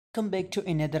Welcome back to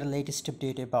another latest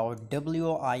update about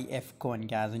WIF coin,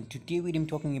 guys, and today we are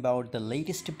talking about the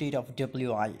latest update of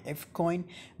WIF coin.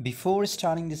 Before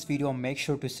starting this video, make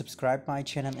sure to subscribe my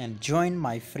channel and join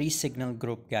my free signal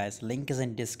group, guys. Link is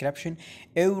in description.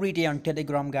 Every day on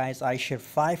Telegram, guys, I share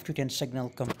 5 to 10 signal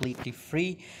completely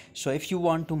free. So if you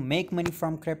want to make money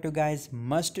from crypto, guys,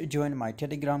 must join my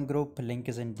Telegram group. Link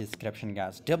is in description,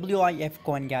 guys. WIF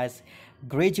coin, guys,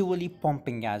 gradually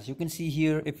pumping, guys. You can see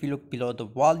here if you look below the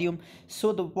volume,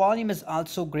 so the volume is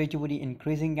also gradually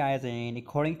increasing, guys, and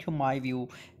according to my view,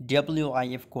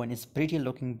 WIF coin is pretty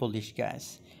looking bullish,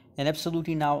 guys. And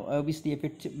absolutely, now obviously if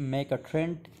it make a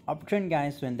uptrend,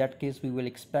 guys, so in that case we will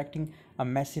expecting a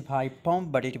massive high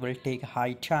pump, but it will take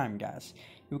high time, guys.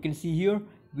 You can see here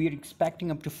we are expecting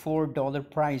up to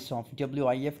 $4 price of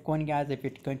WIF coin, guys, if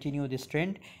it continue this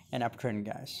trend and uptrend,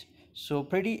 guys. So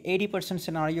pretty 80%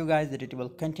 scenario, guys, that it will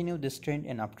continue this trend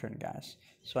and uptrend, guys.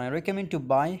 So I recommend to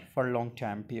buy for long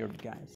time period, guys.